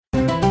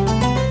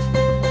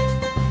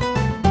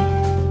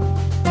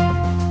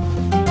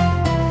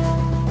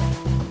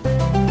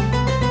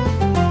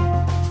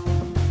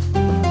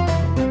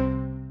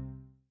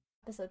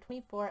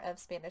4 of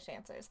Spanish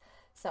Answers.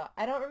 So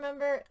I don't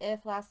remember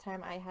if last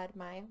time I had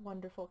my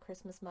wonderful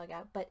Christmas mug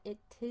out, but it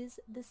is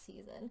the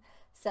season.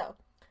 So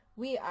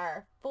we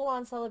are full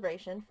on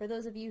celebration. For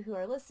those of you who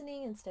are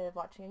listening instead of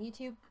watching on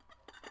YouTube,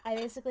 I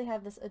basically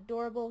have this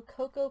adorable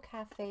Cocoa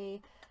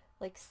Cafe,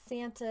 like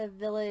Santa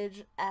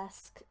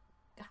Village-esque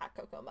hot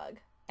cocoa mug,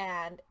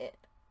 and it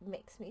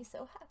makes me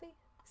so happy.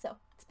 So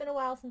it's been a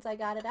while since I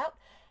got it out,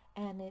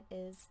 and it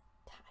is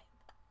time.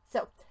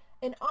 So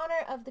in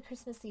honor of the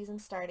Christmas season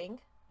starting,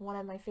 one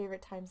of my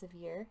favorite times of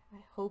year, I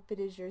hope it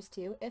is yours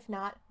too. If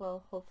not,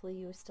 well, hopefully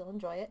you still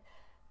enjoy it.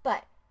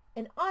 But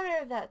in honor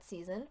of that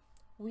season,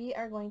 we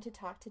are going to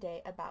talk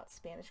today about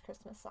Spanish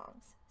Christmas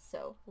songs.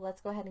 So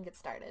let's go ahead and get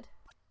started.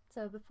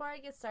 So before I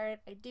get started,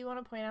 I do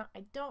want to point out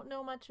I don't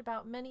know much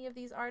about many of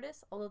these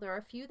artists, although there are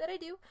a few that I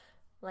do,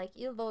 like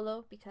Il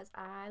Volo, because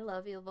I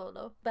love Il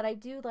Volo, but I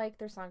do like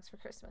their songs for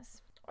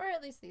Christmas, or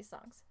at least these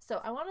songs.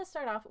 So I want to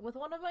start off with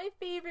one of my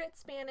favorite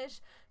Spanish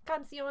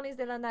canciones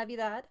de la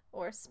Navidad,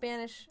 or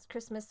Spanish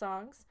Christmas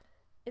songs.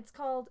 It's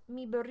called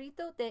Mi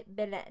Burrito de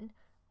Belén,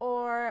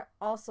 or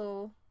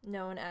also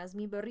known as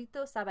Mi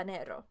Burrito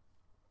Sabanero.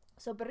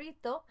 So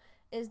burrito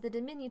is the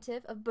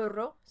diminutive of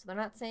burro, so they're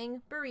not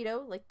saying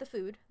burrito like the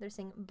food, they're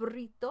saying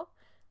burrito,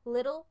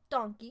 little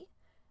donkey,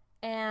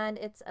 and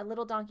it's a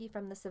little donkey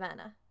from the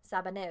savannah,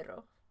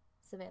 sabanero,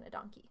 savannah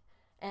donkey.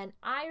 And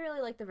I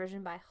really like the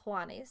version by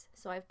Juanes,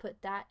 so I've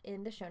put that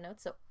in the show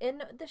notes. So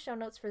in the show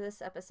notes for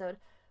this episode,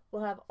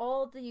 we'll have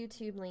all the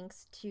YouTube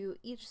links to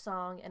each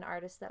song and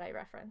artist that I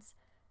reference.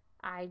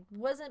 I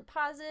wasn't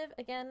positive,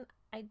 again,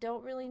 I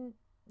don't really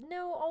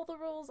know all the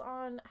rules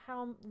on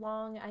how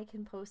long I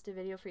can post a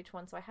video for each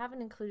one, so I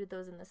haven't included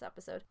those in this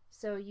episode.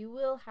 So you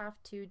will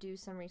have to do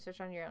some research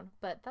on your own,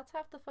 but that's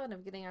half the fun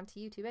of getting onto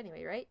YouTube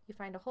anyway, right? You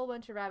find a whole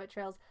bunch of rabbit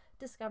trails,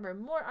 discover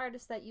more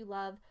artists that you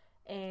love,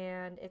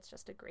 and it's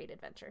just a great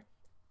adventure.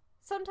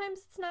 Sometimes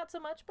it's not so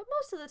much, but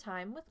most of the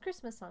time, with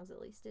Christmas songs at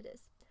least, it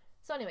is.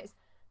 So anyways,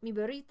 Mi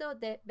Burrito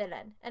de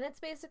Belén, and it's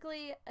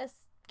basically a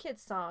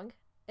kid's song.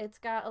 It's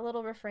got a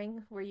little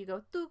refrain where you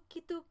go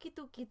tuki tuki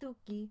tuki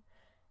tuki,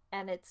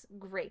 and it's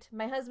great.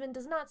 My husband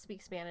does not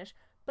speak Spanish,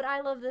 but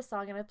I love this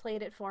song and I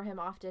played it for him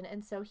often,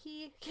 and so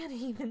he can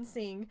even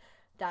sing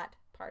that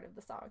part of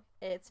the song.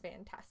 It's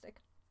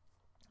fantastic.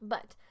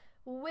 But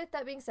with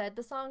that being said,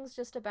 the song's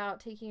just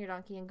about taking your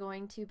donkey and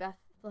going to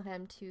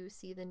Bethlehem to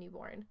see the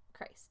newborn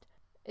Christ.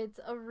 It's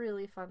a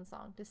really fun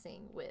song to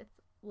sing with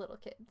little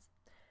kids.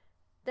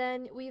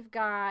 Then we've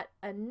got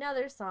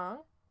another song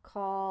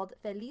called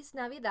Feliz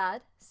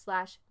Navidad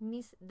 /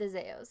 Mis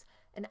Deseos.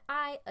 And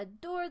I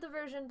adore the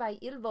version by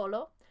Il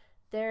Volo.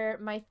 They're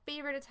my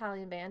favorite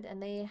Italian band,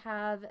 and they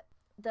have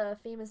the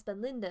famous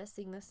Belinda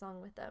sing this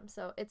song with them.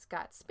 So it's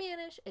got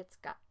Spanish, it's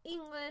got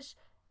English,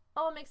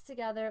 all mixed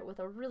together with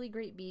a really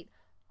great beat.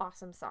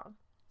 Awesome song.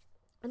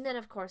 And then,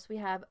 of course, we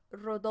have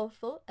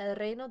Rodolfo, el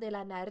Reno de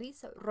la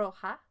Nariz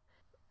Roja,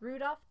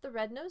 Rudolph the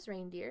Red-Nosed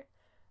Reindeer,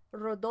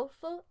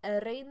 Rodolfo, el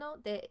Reno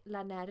de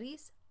la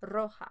Nariz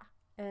Roja.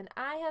 And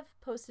I have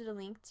posted a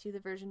link to the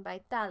version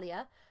by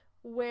Thalia,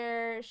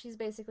 where she's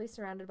basically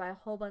surrounded by a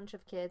whole bunch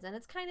of kids, and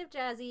it's kind of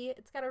jazzy,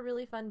 it's got a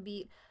really fun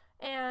beat,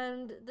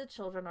 and the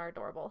children are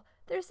adorable.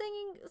 Their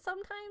singing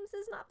sometimes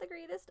is not the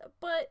greatest,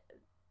 but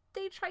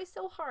they try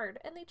so hard,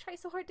 and they try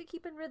so hard to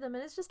keep in rhythm,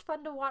 and it's just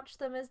fun to watch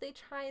them as they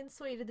try and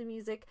sway to the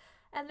music,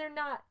 and they're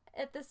not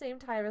at the same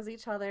time as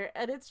each other,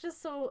 and it's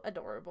just so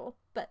adorable.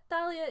 But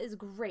Thalia is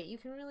great. You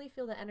can really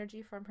feel the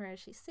energy from her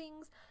as she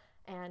sings,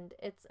 and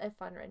it's a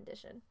fun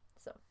rendition.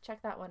 So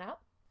check that one out.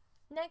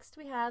 Next,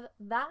 we have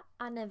Va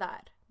a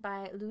Nevar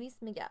by Luis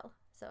Miguel.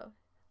 So,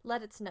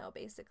 Let It Snow,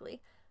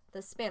 basically.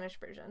 The Spanish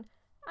version.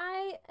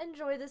 I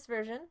enjoy this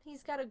version.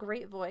 He's got a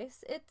great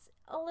voice. It's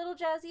a little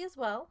jazzy as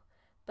well,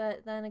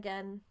 but then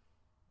again,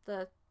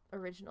 the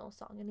original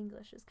song in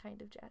English is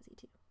kind of jazzy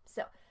too.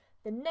 So,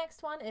 the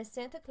next one is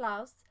Santa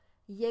Claus,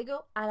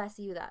 Llego a la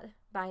Ciudad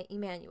by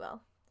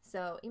Emmanuel.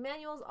 So,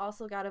 Emmanuel's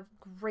also got a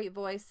great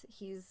voice.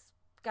 He's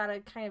got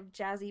a kind of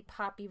jazzy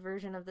poppy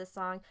version of this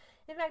song.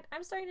 In fact,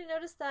 I'm starting to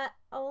notice that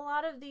a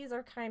lot of these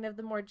are kind of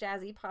the more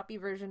jazzy poppy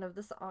version of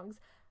the songs.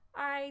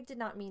 I did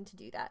not mean to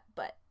do that,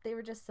 but they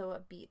were just so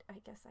upbeat, I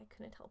guess I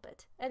couldn't help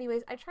it.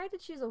 Anyways, I tried to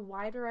choose a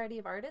wide variety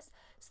of artists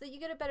so that you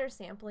get a better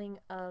sampling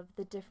of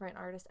the different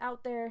artists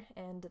out there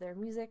and their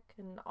music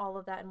and all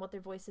of that and what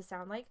their voices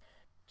sound like,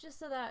 just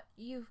so that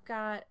you've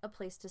got a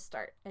place to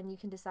start and you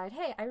can decide,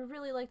 hey, I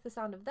really like the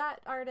sound of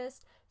that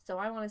artist, so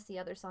I want to see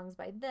other songs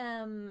by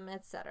them,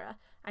 etc.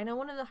 I know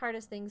one of the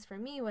hardest things for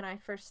me when I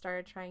first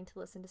started trying to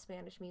listen to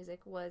Spanish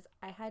music was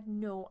I had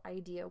no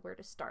idea where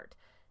to start,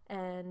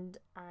 and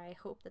I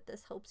hope that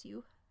this helps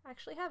you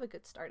actually have a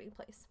good starting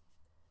place.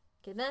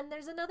 Okay, then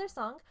there's another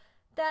song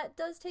that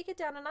does take it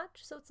down a notch,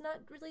 so it's not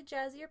really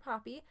jazzy or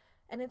poppy,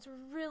 and it's a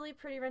really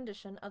pretty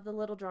rendition of The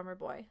Little Drummer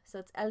Boy. So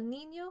it's El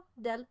Niño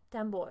del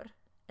Tambor.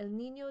 El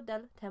Niño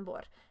del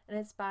Tambor. And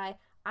it's by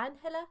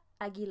Ángela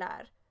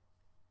Aguilar.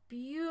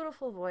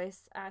 Beautiful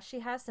voice.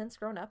 She has since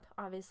grown up,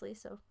 obviously,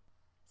 so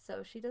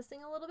So she does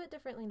sing a little bit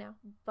differently now,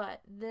 but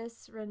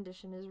this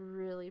rendition is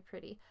really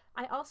pretty.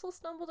 I also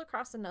stumbled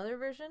across another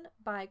version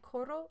by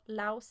Coro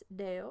Laus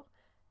Deo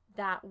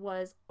that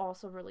was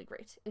also really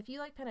great. If you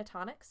like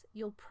Pentatonics,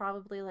 you'll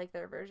probably like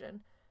their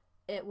version.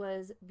 It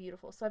was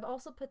beautiful. So I've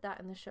also put that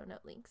in the show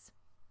note links.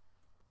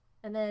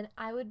 And then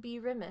I would be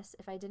remiss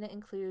if I didn't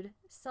include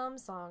some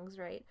songs,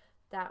 right,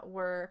 that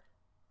were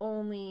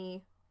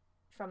only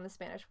from the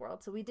Spanish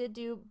world. So we did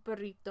do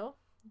Burrito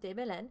de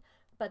Belén,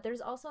 but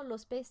there's also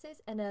Los Peces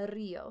en el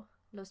Río.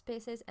 Los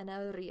Peces en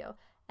el Río.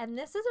 And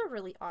this is a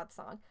really odd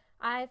song.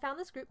 I found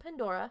this group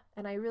Pandora,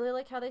 and I really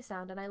like how they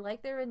sound, and I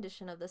like their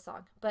rendition of the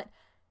song, but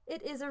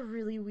it is a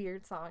really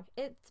weird song.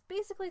 It's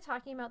basically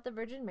talking about the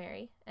Virgin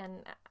Mary,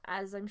 and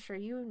as I'm sure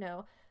you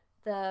know,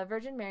 the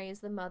Virgin Mary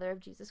is the mother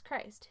of Jesus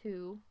Christ,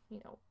 who,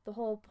 the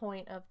whole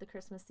point of the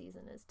Christmas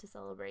season is to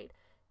celebrate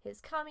his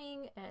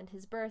coming and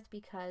his birth,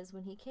 because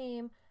when he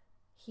came,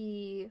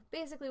 he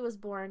basically was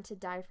born to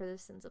die for the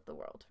sins of the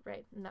world,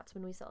 right? And that's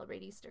when we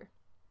celebrate Easter.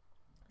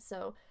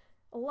 So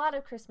a lot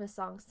of Christmas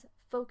songs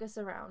focus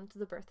around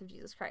the birth of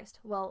Jesus Christ.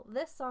 Well,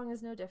 this song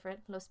is no different.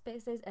 Los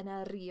peces en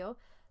el río,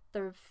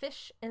 the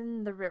fish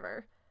in the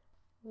river.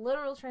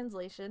 Literal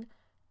translation,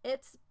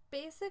 it's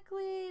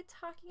basically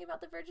talking about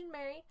the Virgin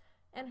Mary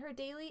and her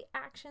daily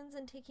actions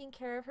in taking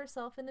care of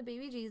herself and the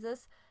baby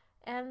Jesus,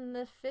 and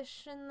the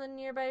fish in the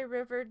nearby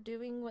river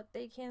doing what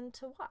they can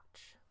to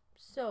watch.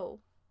 So,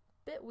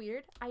 bit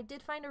weird. I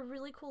did find a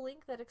really cool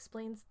link that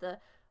explains the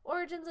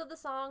origins of the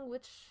song,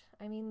 which,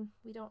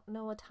 we don't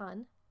know a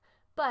ton.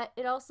 But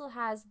it also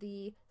has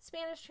the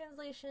Spanish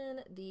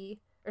translation, the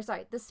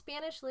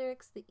Spanish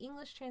lyrics, the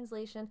English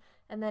translation,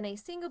 and then a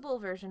singable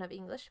version of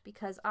English,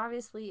 because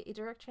obviously a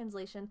direct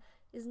translation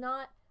is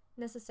not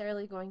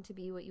necessarily going to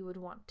be what you would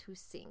want to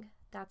sing.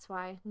 That's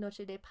why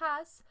Noche de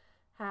Paz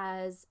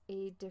has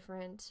a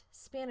different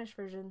Spanish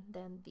version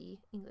than the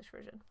English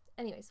version.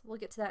 Anyways, we'll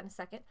get to that in a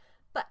second.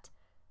 But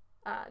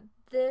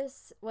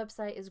this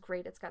website is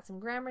great. It's got some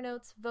grammar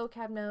notes,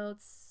 vocab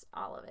notes,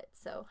 all of it.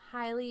 So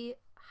highly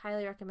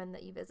recommend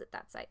that you visit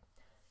that site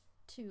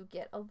to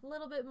get a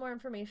little bit more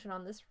information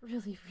on this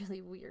really,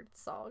 really weird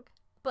song.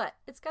 But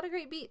it's got a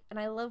great beat, and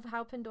I love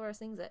how Pandora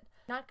sings it.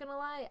 Not gonna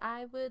lie,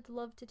 I would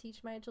love to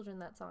teach my children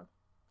that song.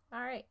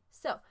 Alright,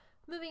 so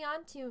moving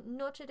on to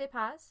Noche de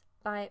Paz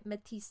by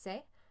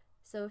Matisse.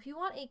 So if you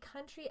want a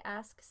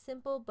country-esque,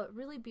 simple, but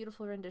really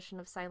beautiful rendition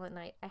of Silent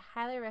Night, I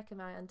highly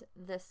recommend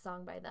this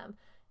song by them.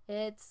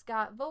 It's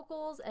got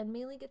vocals and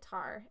mainly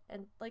guitar,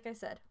 and like I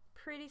said,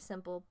 pretty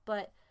simple,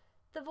 but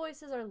the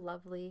voices are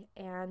lovely,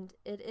 and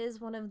it is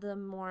one of the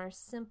more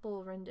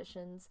simple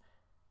renditions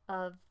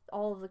of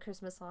all of the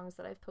Christmas songs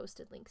that I've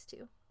posted links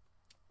to.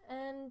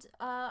 And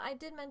I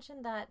did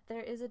mention that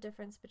there is a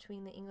difference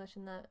between the English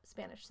and the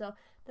Spanish. So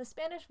the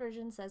Spanish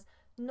version says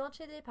Noche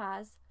de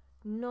Paz,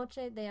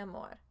 Noche de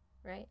Amor,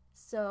 right?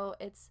 So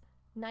it's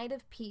night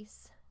of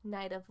peace,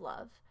 night of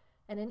love.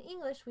 And in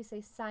English we say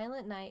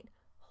Silent Night,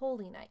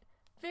 Holy Night.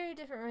 Very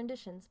different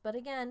renditions, but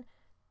again,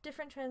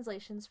 different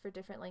translations for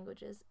different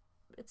languages.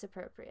 It's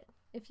appropriate.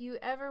 If you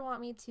ever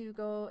want me to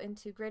go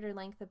into greater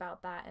length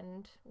about that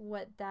and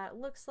what that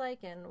looks like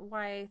and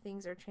why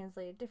things are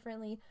translated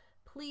differently,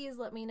 please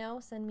let me know.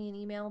 Send me an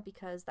email,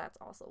 because that's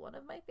also one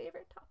of my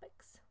favorite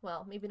topics.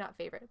 Well, maybe not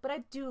favorite, but I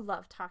do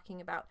love talking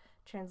about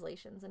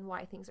translations and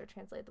why things are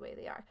translated the way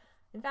they are.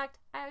 In fact,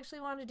 I actually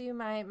want to do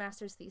my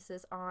master's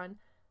thesis on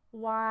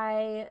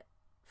why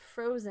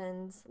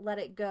Frozen's Let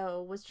It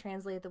Go was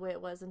translated the way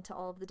it was into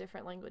all of the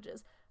different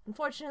languages.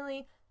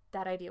 Unfortunately,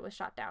 that idea was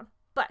shot down.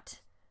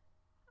 But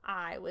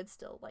I would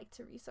still like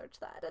to research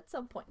that at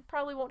some point.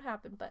 Probably won't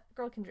happen, but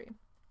girl can dream.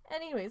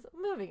 Anyways,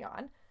 moving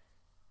on.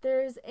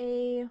 There's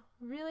a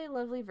really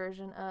lovely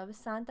version of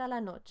Santa la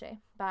Noche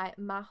by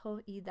Majo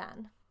y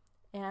Dan.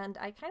 And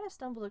I kind of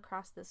stumbled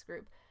across this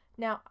group.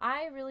 Now,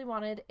 I really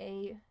wanted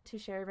to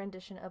share a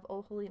rendition of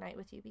Oh Holy Night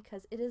with you,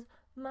 because it is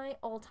my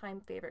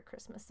all-time favorite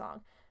Christmas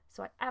song.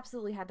 So I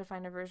absolutely had to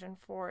find a version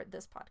for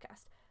this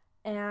podcast.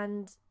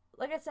 And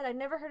like I said, I'd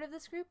never heard of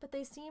this group, but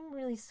they seem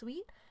really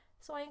sweet.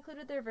 So I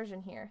included their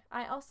version here.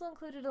 I also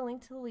included a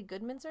link to Lily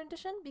Goodman's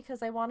rendition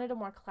because I wanted a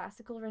more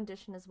classical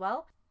rendition as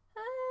well.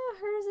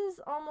 Hers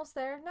is almost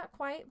there, not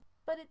quite,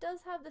 but it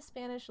does have the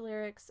Spanish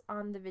lyrics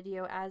on the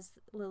video as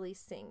Lily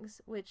sings,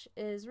 which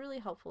is really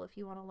helpful if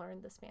you want to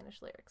learn the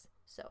Spanish lyrics.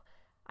 So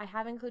I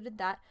have included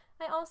that.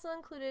 I also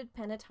included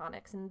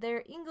Pentatonics and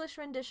their English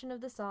rendition of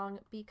the song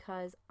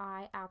because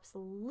I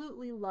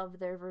absolutely love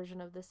their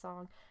version of the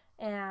song,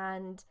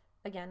 and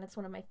again, it's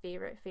one of my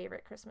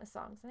favorite Christmas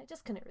songs, and I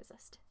just couldn't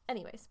resist.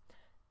 Anyways,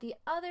 the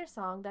other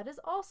song that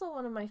is also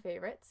one of my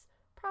favorites,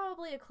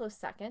 probably a close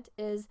second,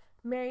 is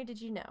Mary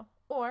Did You Know?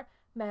 Or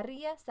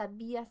Maria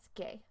Sabías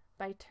Que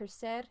by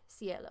Tercer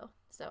Cielo.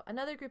 So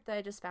another group that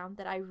I just found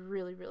that I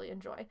really, really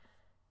enjoy.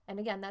 And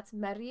again, that's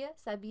Maria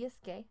Sabías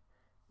Que,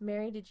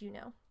 Mary Did You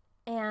Know?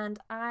 And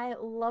I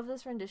love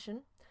this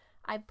rendition.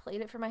 I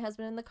played it for my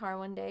husband in the car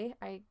one day.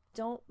 I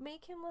don't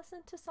make him listen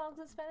to songs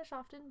in Spanish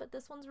often, but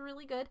this one's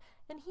really good.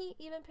 And he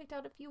even picked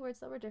out a few words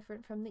that were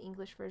different from the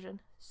English version.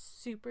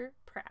 Super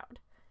proud.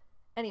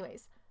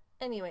 Anyways,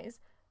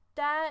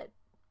 that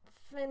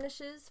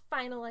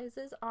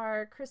finalizes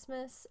our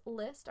Christmas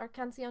list, our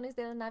Canciones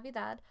de la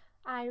Navidad.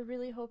 I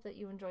really hope that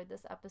you enjoyed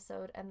this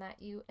episode and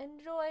that you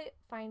enjoy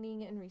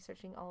finding and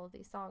researching all of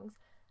these songs.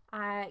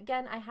 I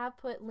have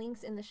put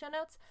links in the show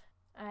notes.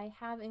 I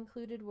have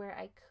included where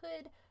I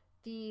could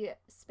the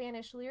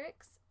Spanish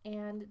lyrics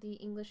and the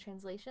English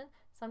translation.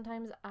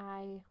 Sometimes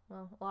a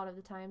lot of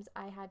the times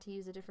I had to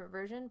use a different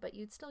version, but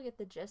you'd still get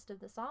the gist of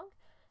the song.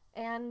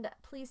 And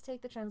please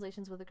take the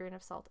translations with a grain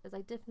of salt, as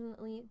I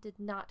definitely did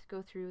not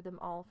go through them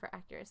all for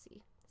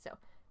accuracy. So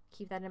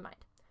keep that in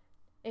mind.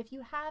 If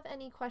you have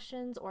any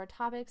questions or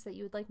topics that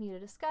you would like me to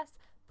discuss,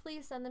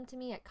 please send them to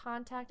me at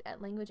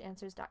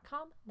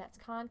contact@languageanswers.com. That's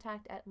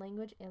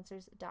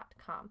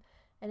contact@languageanswers.com.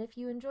 And if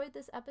you enjoyed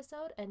this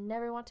episode and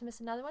never want to miss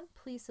another one,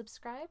 please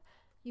subscribe.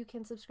 You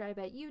can subscribe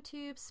at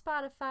YouTube,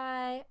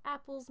 Spotify,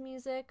 Apple's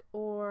Music,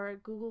 or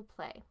Google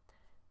Play.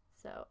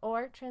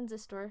 Or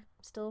Transistor.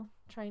 Still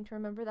trying to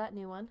remember that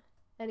new one.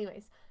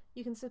 Anyways,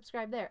 you can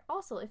subscribe there.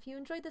 Also, if you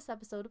enjoyed this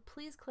episode,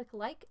 please click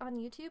like on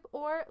YouTube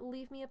or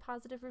leave me a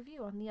positive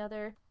review on the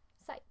other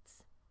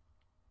sites.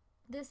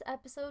 This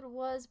episode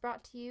was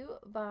brought to you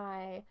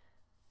by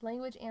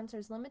Language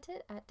Answers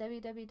Limited at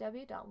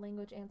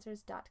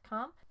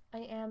www.languageanswers.com. I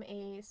am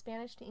a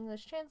Spanish to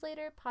English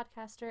translator,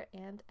 podcaster,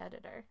 and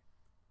editor.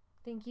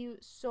 Thank you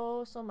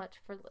so much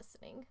for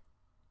listening.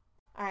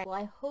 Alright, well,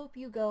 I hope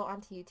you go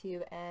onto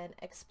YouTube and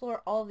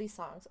explore all of these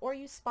songs, or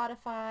use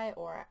Spotify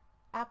or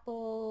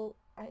Apple.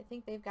 I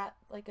think they've got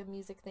like a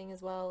music thing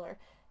as well, or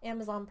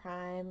Amazon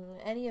Prime,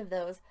 any of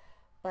those.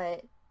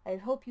 But I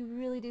hope you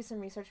really do some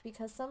research,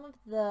 because some of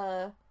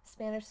the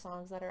Spanish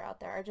songs that are out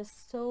there are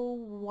just so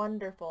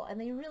wonderful,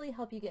 and they really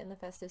help you get in the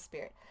festive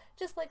spirit.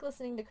 Just like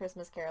listening to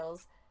Christmas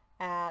carols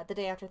the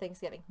day after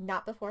Thanksgiving.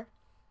 Not before,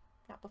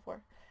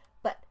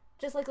 but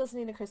just like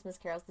listening to Christmas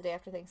carols the day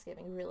after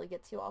Thanksgiving really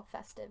gets you all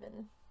festive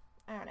and,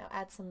 I don't know,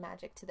 adds some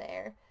magic to the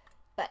air.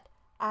 But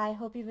I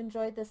hope you've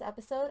enjoyed this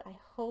episode. I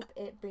hope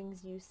it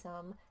brings you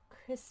some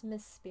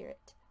Christmas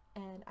spirit.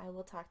 And I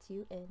will talk to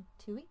you in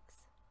 2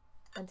 weeks.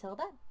 Until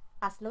then,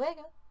 hasta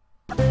luego!